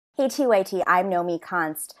Hey TYT, I'm Nomi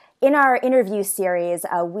Konst. In our interview series,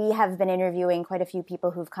 we have been interviewing quite a few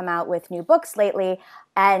people who've come out with new books lately,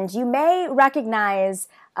 and you may recognize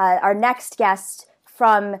our next guest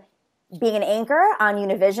from being an anchor on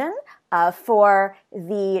Univision for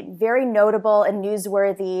the very notable and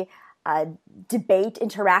newsworthy debate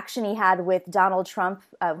interaction he had with Donald Trump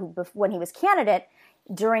when he was candidate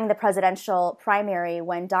during the presidential primary,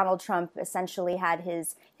 when Donald Trump essentially had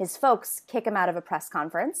his folks kick him out of a press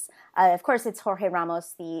conference. Of course, it's Jorge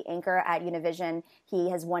Ramos, the anchor at Univision. He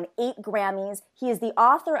has won 8 Grammys. He is the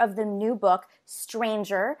author of the new book,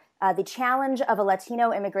 Stranger, The Challenge of a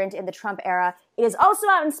Latino Immigrant in the Trump Era. It is also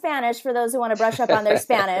out in Spanish for those who want to brush up on their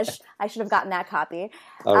Spanish. I should have gotten that copy.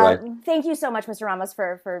 All right. Thank you so much, Mr. Ramos,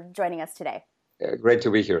 for joining us today. Great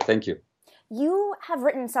to be here. Thank you. You have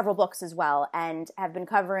written several books as well and have been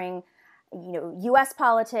covering, U.S.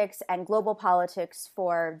 politics and global politics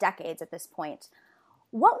for decades at this point.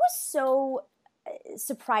 What was so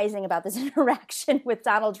surprising about this interaction with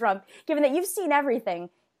Donald Trump, given that you've seen everything,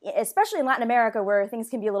 especially in Latin America, where things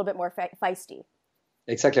can be a little bit more feisty?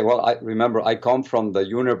 Exactly. Well, I come from the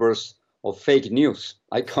universe of fake news.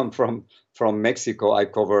 I come from Mexico. I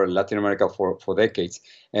cover Latin America for decades.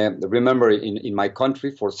 And remember, in my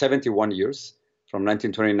country, for 71 years, from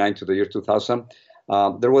 1929 to the year 2000,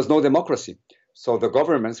 there was no democracy. So the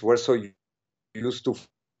governments were so used to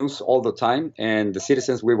news all the time, and the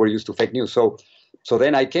citizens, we were used to fake news. So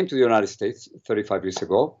then I came to the United States 35 years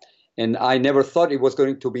ago, and I never thought it was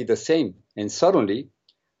going to be the same. And suddenly,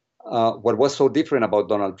 what was so different about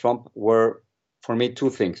Donald Trump were, for me,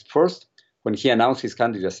 2 things. First, when he announced his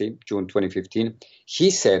candidacy, June 2015, he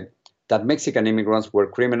said that Mexican immigrants were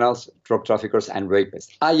criminals, drug traffickers, and rapists.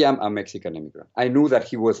 I am a Mexican immigrant. I knew that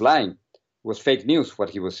he was lying. It was fake news, what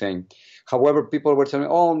he was saying. However, people were telling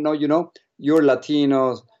me, oh, no, you're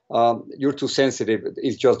Latinos, you're too sensitive.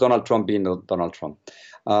 It's just Donald Trump being Donald Trump.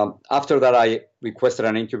 After that, I requested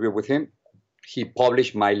an interview with him. He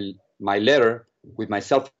published my letter with my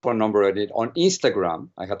cell phone number on Instagram.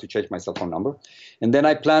 I had to change my cell phone number. And then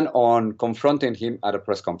I plan on confronting him at a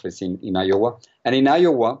press conference in Iowa. And in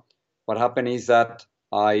Iowa, what happened is that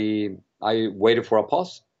I waited for a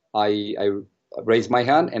pause. I raised my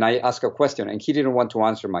hand and I asked a question, and he didn't want to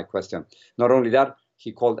answer my question. Not only that,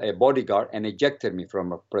 he called a bodyguard and ejected me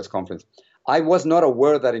from a press conference. I was not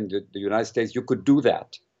aware that in the United States you could do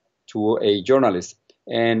that to a journalist.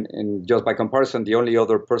 And just by comparison, the only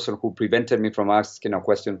other person who prevented me from asking a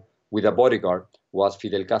question with a bodyguard was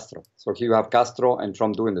Fidel Castro. So here you have Castro and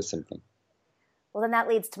Trump doing the same thing. Well, then that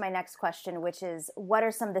leads to my next question, which is, what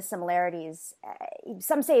are some of the similarities?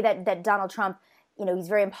 Some say that Donald Trump, he's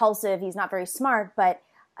very impulsive, he's not very smart, but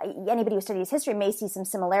anybody who studies history may see some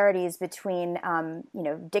similarities between,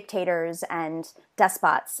 dictators and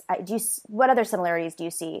despots. What other similarities do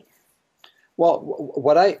you see? Well,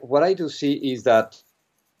 what I do see is that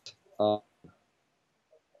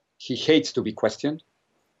he hates to be questioned.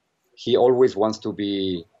 He always wants to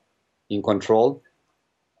be in control.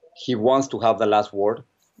 He wants to have the last word.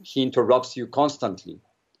 He interrupts you constantly.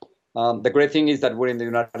 The great thing is that we're in the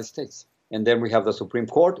United States. And then we have the Supreme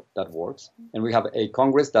Court that works. And we have a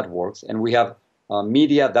Congress that works. And we have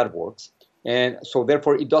media that works. And so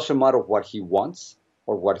therefore, it doesn't matter what he wants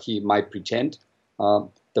or what he might pretend.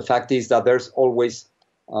 The fact is that there's always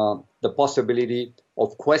the possibility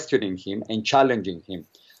of questioning him and challenging him.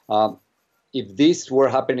 If this were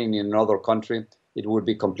happening in another country, it would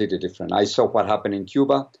be completely different. I saw what happened in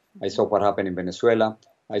Cuba. I saw what happened in Venezuela.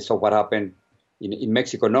 I saw what happened in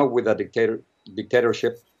Mexico, not with a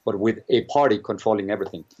dictatorship, but with a party controlling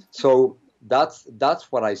everything. So that's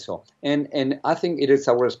what I saw. And I think it is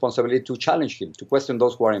our responsibility to challenge him, to question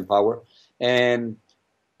those who are in power. And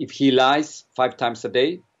if he lies 5 times a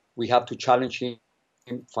day, we have to challenge him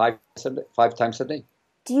 5 times a day.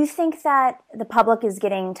 Do you think that the public is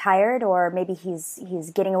getting tired, or maybe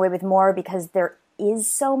he's getting away with more because there is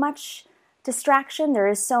so much distraction, there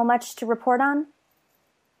is so much to report on?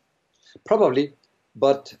 Probably,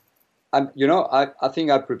 but I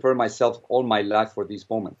think I prepare myself all my life for this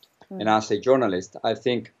moment. And as a journalist, I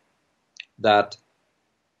think that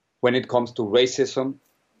when it comes to racism,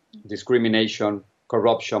 discrimination,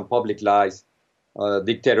 corruption, public lies,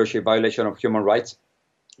 dictatorship, violation of human rights,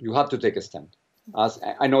 you have to take a stand. As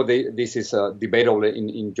I know this is debatable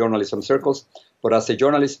in journalism circles, but as a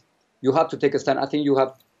journalist, you have to take a stand. I think you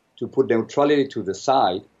have to put neutrality to the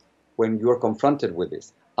side when you're confronted with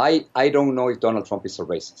this. I don't know if Donald Trump is a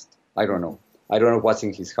racist. I don't know. I don't know what's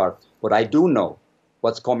in his heart, but I do know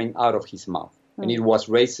what's coming out of his mouth. And it was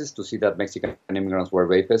racist to see that Mexican immigrants were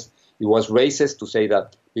rapists. It was racist to say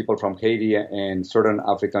that people from Haiti and certain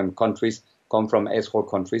African countries come from S-hole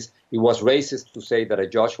countries. It was racist to say that a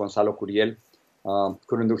judge, Gonzalo Curiel,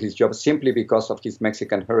 couldn't do his job simply because of his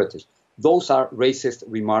Mexican heritage. Those are racist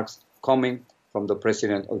remarks coming from the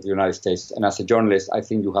President of the United States. And as a journalist, I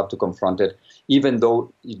think you have to confront it, even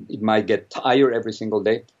though it might get tired every single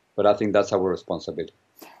day, but I think that's our responsibility.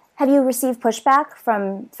 Have you received pushback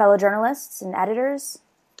from fellow journalists and editors?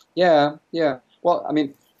 Yeah. Well, I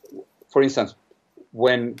mean, for instance,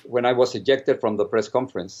 when I was ejected from the press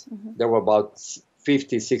conference, there were about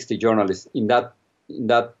 50, 60 journalists in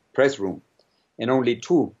that press room, and only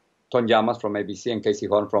two, Ton Llamas from ABC and Casey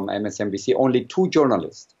Horn from MSNBC, only two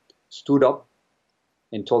journalists stood up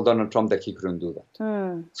and told Donald Trump that he couldn't do that.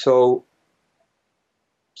 So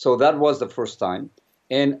that was the first time.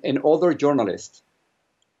 And other journalists,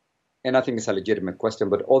 and I think it's a legitimate question,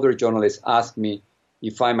 but other journalists asked me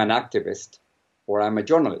if I'm an activist or I'm a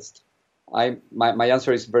journalist. My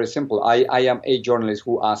answer is very simple. I am a journalist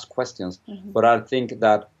who asks questions, but I think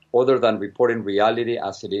that other than reporting reality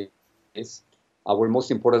as it is, our most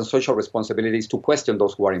important social responsibility is to question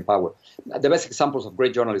those who are in power. The best examples of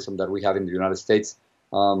great journalism that we have in the United States,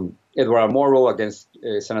 Edward R. Murrow against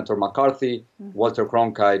Senator McCarthy, Walter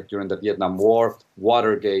Cronkite during the Vietnam War,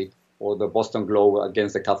 Watergate, or the Boston Globe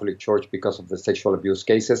against the Catholic Church because of the sexual abuse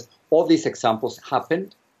cases. All these examples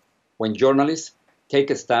happened when journalists take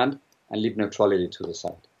a stand and leave neutrality to the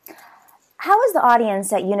side. How is the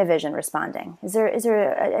audience at Univision responding? Is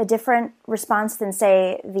there a different response than,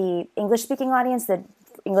 say, the English-speaking audience, the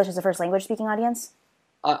English as a first language speaking audience?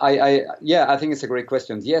 I think it's a great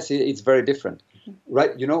question. Yes, it's very different.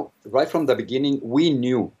 Right, right from the beginning, we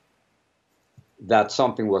knew that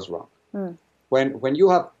something was wrong. When you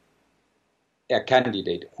have a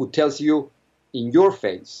candidate who tells you in your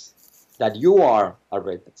face that you are a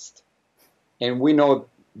rapist, and we know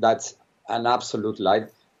that's an absolute lie.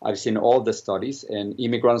 I've seen all the studies, and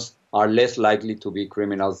immigrants are less likely to be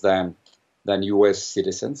criminals than U.S.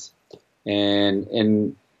 citizens.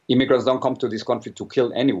 And immigrants don't come to this country to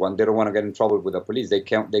kill anyone. They don't want to get in trouble with the police. They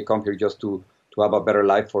come here just to have a better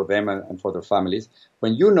life for them and for their families.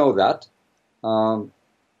 When you know that,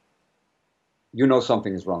 you know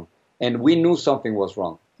something is wrong. And we knew something was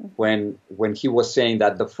wrong when he was saying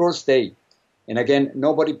that the first day. And again,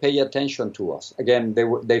 nobody paid attention to us. Again,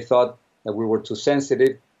 they thought that we were too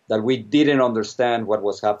sensitive, that we didn't understand what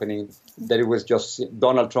was happening, that it was just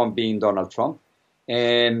Donald Trump being Donald Trump.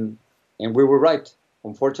 And we were right.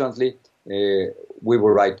 Unfortunately, we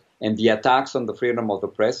were right. And the attacks on the freedom of the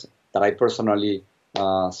press that I personally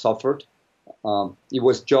suffered, it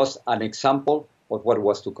was just an example of what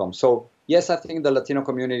was to come. So, yes, I think the Latino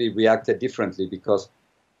community reacted differently because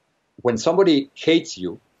when somebody hates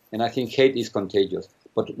you, and I think hate is contagious,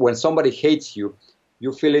 but when somebody hates you,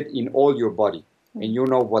 you feel it in all your body, and you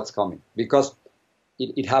know what's coming because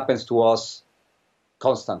it happens to us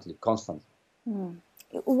constantly.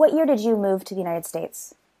 What year did you move to the United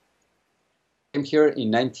States? I came here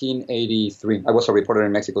in 1983. I was a reporter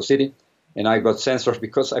in Mexico City, and I got censored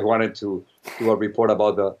because I wanted to do a report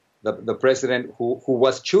about the president who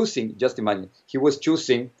was choosing, just imagine, he was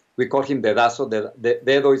choosing, we call him dedazo,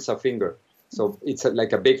 dedo is a finger. So it's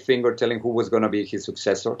like a big finger telling who was going to be his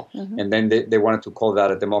successor. And then they wanted to call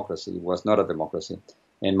that a democracy. It was not a democracy.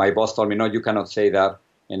 And my boss told me, no, you cannot say that.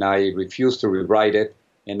 And I refused to rewrite it.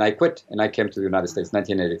 And I quit. And I came to the United States,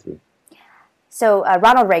 1983. So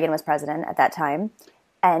Ronald Reagan was president at that time.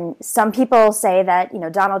 And some people say that,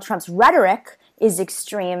 Donald Trump's rhetoric is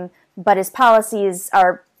extreme, but his policies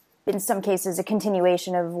are, in some cases, a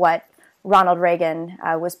continuation of what Ronald Reagan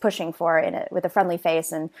was pushing for with a friendly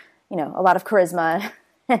face and a lot of charisma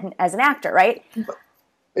as an actor, right?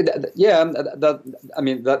 Yeah,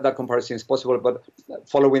 that comparison is possible. But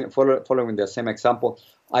following the same example,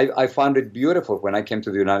 I found it beautiful when I came to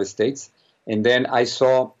the United States, and then I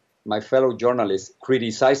saw my fellow journalists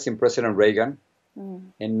criticizing President Reagan,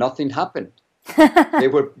 and nothing happened. They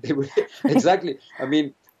were exactly. I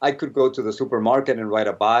mean, I could go to the supermarket and ride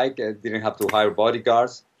a bike. I didn't have to hire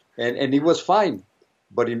bodyguards, and it was fine.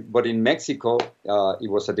 But in Mexico,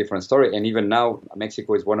 it was a different story. And even now,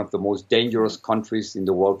 Mexico is one of the most dangerous countries in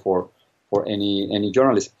the world for any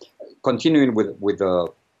journalist. Continuing with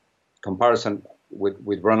the comparison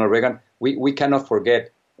with Ronald Reagan, we cannot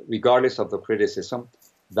forget, regardless of the criticism,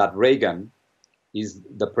 that Reagan is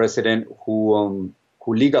the president who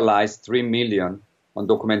legalized 3 million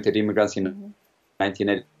undocumented immigrants in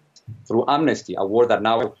 1980 through amnesty, a word that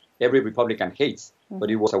now every Republican hates,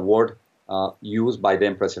 but it was a word used by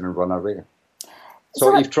then President Ronald Reagan.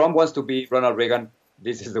 So if Trump wants to be Ronald Reagan,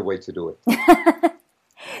 this is the way to do it.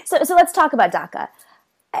 So let's talk about DACA.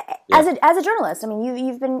 As a journalist, I mean,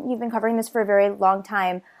 you've been covering this for a very long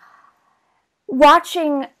time.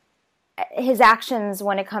 Watching his actions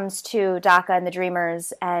when it comes to DACA and the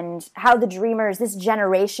Dreamers, and how the Dreamers, this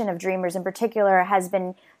generation of Dreamers in particular, has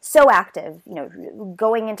been so active,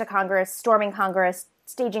 going into Congress, storming Congress,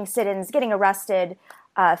 staging sit-ins, getting arrested,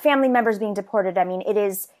 family members being deported. I mean, it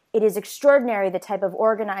is extraordinary the type of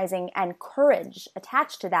organizing and courage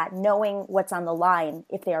attached to that, knowing what's on the line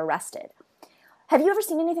if they're arrested. Have you ever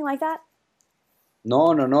seen anything like that?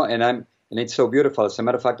 No, and it's so beautiful. As a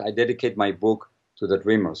matter of fact, I dedicate my book to the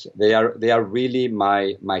Dreamers. They are really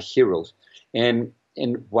my heroes. And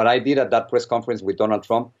what I did at that press conference with Donald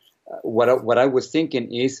Trump, what I was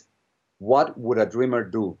thinking is, what would a dreamer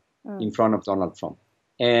do in front of Donald Trump?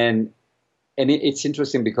 And it's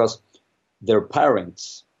interesting because their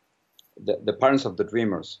parents, the parents of the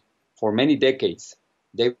Dreamers, for many decades,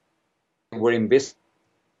 they were invisible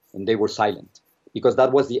and they were silent, because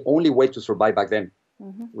that was the only way to survive back then.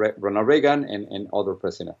 Ronald Reagan and other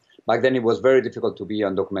presidents. Back then, it was very difficult to be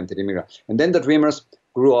undocumented immigrant. And then the Dreamers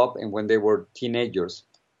grew up, and when they were teenagers,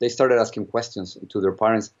 they started asking questions to their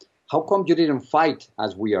parents. How come you didn't fight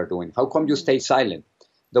as we are doing? How come you stay silent?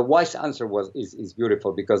 The wise answer is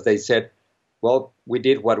beautiful, because they said, well, we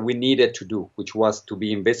did what we needed to do, which was to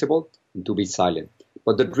be invisible and to be silent.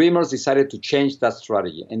 But the Dreamers decided to change that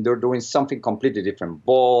strategy, and they're doing something completely different,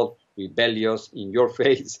 bold, rebellious, in your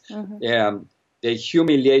face. They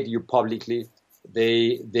humiliate you publicly.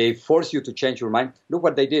 They force you to change your mind. Look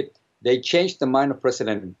what they did. They changed the mind of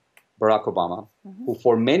President Barack Obama, who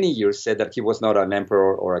for many years said that he was not an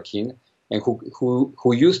emperor or a king, and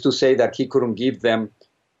who used to say that he couldn't give them,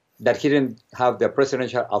 that he didn't have the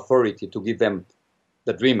presidential authority to give them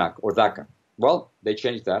the DREAM Act or DACA. Well, they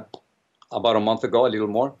changed that about a month ago, a little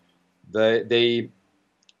more. They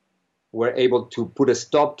were able to put a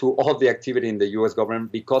stop to all the activity in the U.S.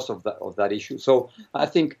 government because of that issue. So I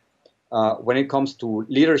think when it comes to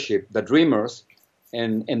leadership, the Dreamers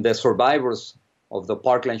and the survivors of the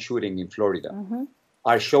Parkland shooting in Florida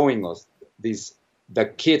are showing us the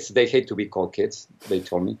kids. They hate to be called kids, they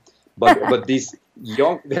told me, but these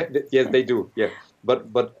young, yes, they do, yeah.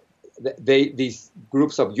 But these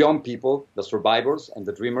groups of young people, the survivors and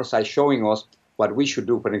the Dreamers, are showing us what we should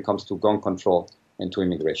do when it comes to gun control and to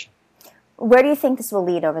immigration. Where do you think this will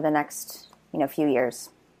lead over the next, few years,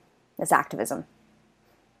 this activism?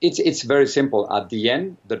 It's very simple. At the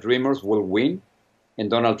end, the Dreamers will win and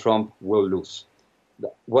Donald Trump will lose.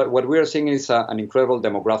 What we are seeing is an incredible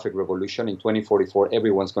demographic revolution. In 2044,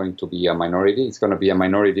 everyone's going to be a minority. It's going to be a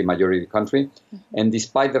minority-majority country. And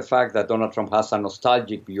despite the fact that Donald Trump has a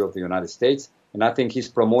nostalgic view of the United States, and I think he's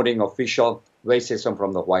promoting official racism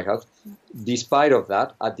from the White House, despite of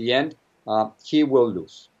that, at the end, he will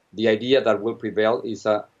lose. The idea that will prevail is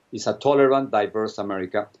a tolerant, diverse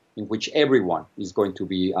America in which everyone is going to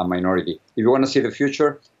be a minority. If you want to see the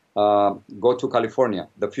future, go to California.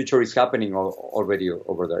 The future is happening already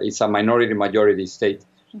over there. It's a minority-majority state.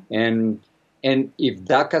 And if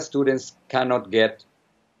DACA students cannot get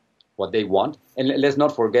what they want, and let's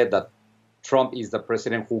not forget that Trump is the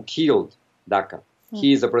president who killed DACA.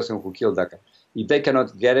 He is the president who killed DACA. If they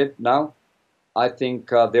cannot get it now, I think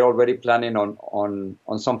they're already planning on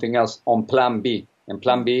something else, on Plan B. And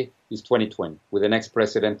Plan B is 2020. With the next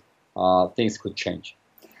president, things could change.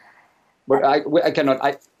 But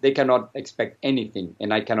they cannot expect anything,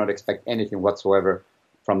 and I cannot expect anything whatsoever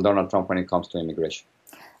from Donald Trump when it comes to immigration.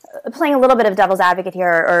 Playing a little bit of devil's advocate here,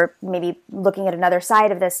 or maybe looking at another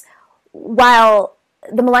side of this, while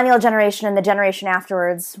the millennial generation and the generation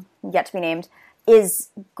afterwards, yet to be named, is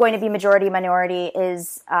going to be majority-minority,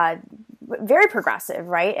 is very progressive,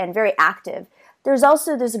 right, and very active. There's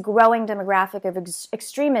also this growing demographic of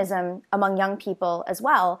extremism among young people as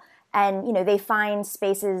well, and they find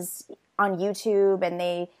spaces on YouTube, and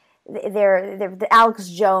they're the Alex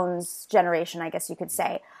Jones generation, I guess you could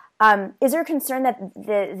say. Is there a concern that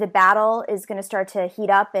the battle is going to start to heat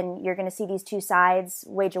up, and you're going to see these two sides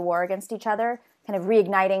wage a war against each other, kind of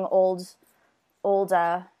reigniting old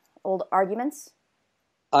arguments?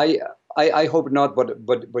 I hope not,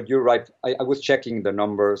 but you're right. I was checking the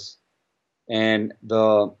numbers, and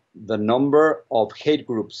the number of hate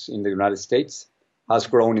groups in the United States has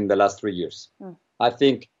grown in the last 3 years. I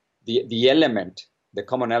think the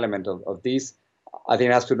common element of this, I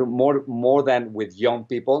think it has to do more than with young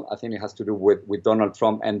people. I think it has to do with Donald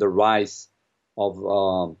Trump and the rise of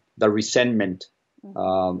the resentment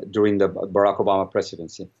during the Barack Obama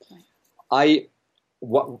presidency.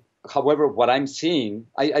 However, what I'm seeing,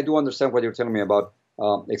 I do understand what you're telling me about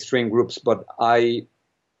extreme groups, but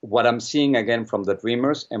what I'm seeing again from the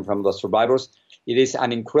Dreamers and from the survivors, it is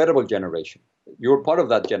an incredible generation. You're part of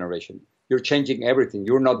that generation. You're changing everything.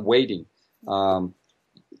 You're not waiting.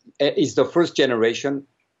 is the first generation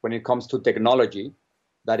when it comes to technology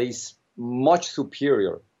that is much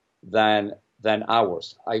superior than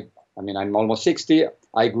ours. I mean, I'm almost 60.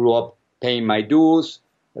 I grew up paying my dues,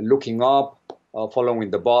 looking up,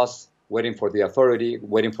 following the boss, waiting for the authority,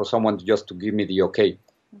 waiting for someone just to give me the okay.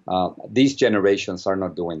 These generations are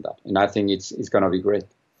not doing that, and I think it's going to be great.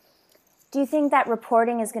 Do you think that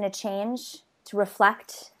reporting is going to change to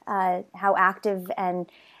reflect how active and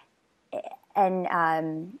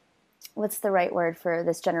what's the right word for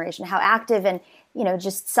this generation? How active and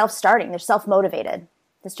just self-starting, they're self-motivated.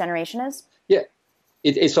 This generation is. Yeah,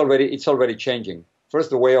 it's already changing. First,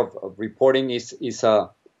 the way of reporting is with a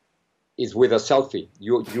selfie.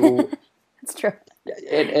 You. That's true.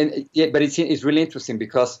 And but it's really interesting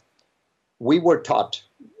because we were taught,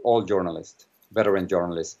 all journalists, veteran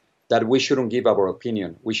journalists, that we shouldn't give our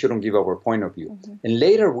opinion, we shouldn't give our point of view. Mm-hmm. And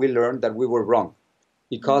later we learned that we were wrong,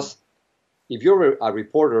 because if you're a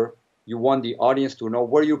reporter, you want the audience to know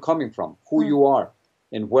where you're coming from, who you are,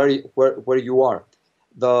 and where you are.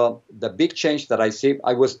 The big change that I see,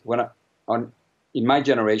 in my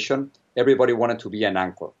generation, everybody wanted to be an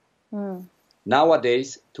anchor.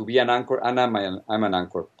 Nowadays, to be an anchor, and I'm an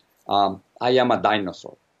anchor, I am a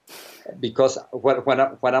dinosaur. Because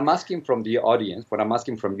what I'm asking from the audience, what I'm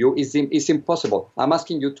asking from you is impossible. I'm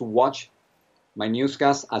asking you to watch my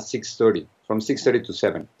newscast at 6:30, from 6:30 to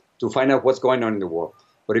 7, to find out what's going on in the world.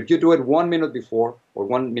 But if you do it 1 minute before or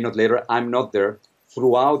 1 minute later, I'm not there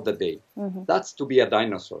throughout the day. Mm-hmm. That's to be a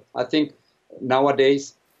dinosaur. I think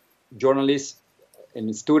nowadays journalists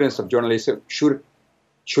and students of journalism should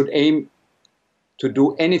aim to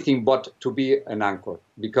do anything but to be an anchor,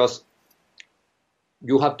 because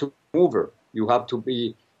you have to move. You have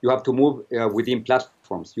to move within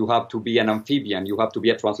platforms. You have to be an amphibian. You have to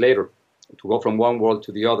be a translator to go from one world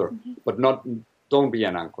to the other. Mm-hmm. But don't be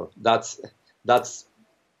an anchor. That's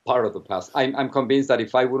part of the past. I'm convinced that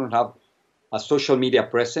if I wouldn't have a social media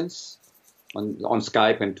presence on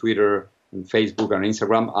Skype and Twitter and Facebook and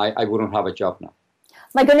Instagram, I wouldn't have a job now.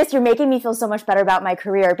 My goodness, you're making me feel so much better about my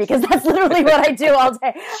career, because that's literally what I do all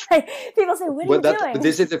day. People say, what are you doing?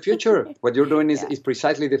 This is the future. What you're doing is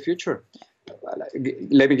precisely the future.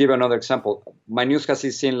 Let me give you another example. My newscast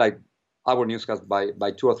is seen, like our newscast,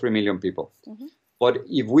 by 2 or 3 million people. Mm-hmm. But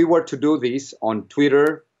if we were to do this on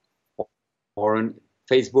Twitter or on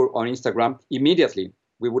Facebook or Instagram, immediately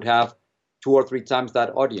we would have 2 or 3 times that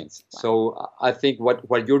audience. Wow. So I think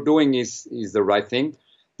what you're doing is the right thing.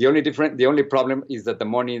 The only problem is that the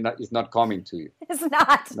money is not coming to you. It's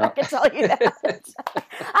not. No. I can tell you that.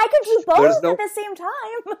 I could do both at the same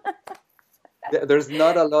time. There's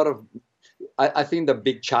not a lot of. I think the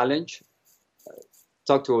big challenge.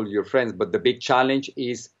 Talk to all your friends, but the big challenge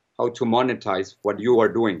is how to monetize what you are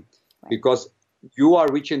doing, right. Because you are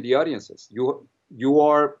reaching the audiences. You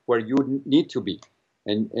are where you need to be,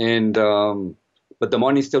 but the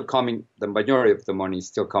money is still coming. The majority of the money is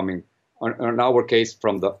still coming. In our case,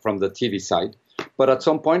 from the TV side. But at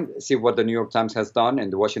some point, see what the New York Times has done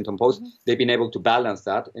and the Washington Post, they've been able to balance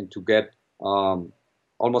that and to get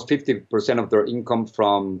almost 50% of their income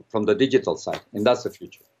from the digital side. And that's the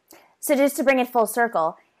future. So just to bring it full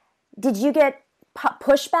circle, did you get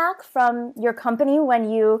pushback from your company when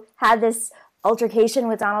you had this altercation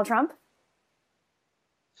with Donald Trump?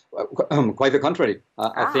 Quite the contrary.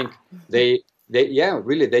 I think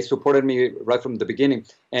they supported me right from the beginning,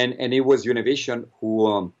 and it was Univision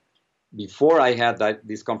who, before I had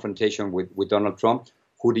this confrontation with Donald Trump,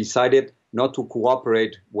 who decided not to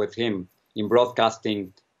cooperate with him in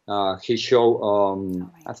broadcasting his show.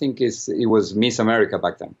 I think it was Miss America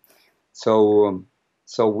back then.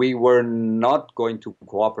 So we were not going to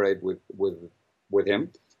cooperate with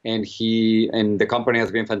him, and the company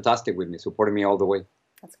has been fantastic with me, supporting me all the way.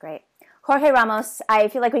 That's great. Jorge Ramos, I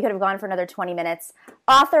feel like we could have gone for another 20 minutes.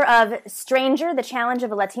 Author of Stranger, The Challenge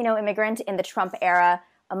of a Latino Immigrant in the Trump Era,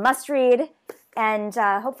 a must-read, and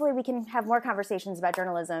hopefully we can have more conversations about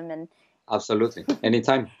journalism. And absolutely.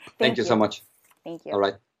 Anytime. Thank you so much. Thank you. All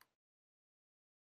right.